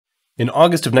In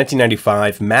August of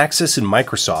 1995, Maxis and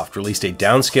Microsoft released a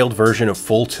downscaled version of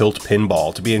Full Tilt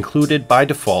Pinball to be included by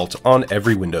default on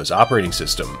every Windows operating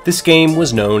system. This game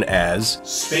was known as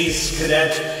Space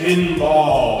Cadet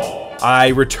Pinball. I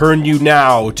return you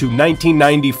now to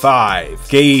 1995.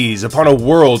 Gaze upon a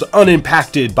world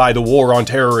unimpacted by the war on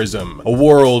terrorism. A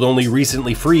world only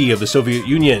recently free of the Soviet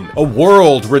Union. A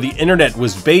world where the internet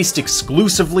was based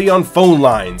exclusively on phone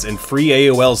lines and free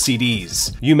AOL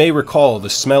CDs. You may recall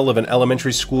the smell of an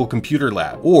elementary school computer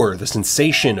lab, or the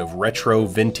sensation of retro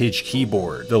vintage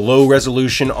keyboard, the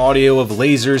low-resolution audio of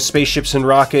lasers, spaceships, and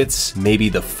rockets, maybe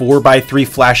the 4x3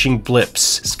 flashing blips,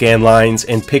 scan lines,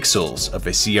 and pixels of a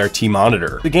CRT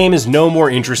monitor. The game is no more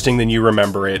interesting than you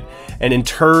remember it, and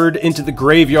interred into the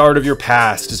graveyard of your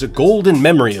past is a golden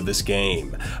memory of this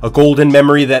game. A golden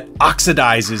memory that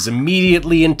oxidizes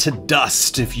immediately into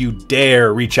dust if you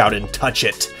dare reach out and touch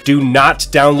it. Do not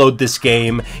download this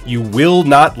game, you will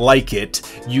not like it,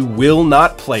 you will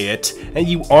not play it, and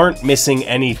you aren't missing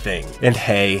anything. And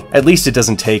hey, at least it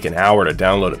doesn't take an hour to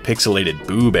download a pixelated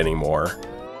boob anymore.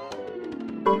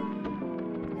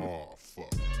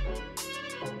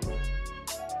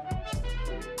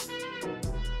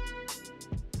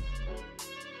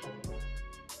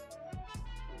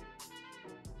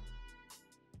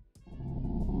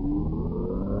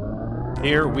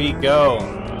 Here we go.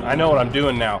 I know what I'm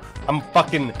doing now. I'm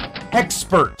fucking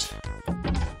expert.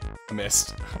 I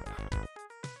missed.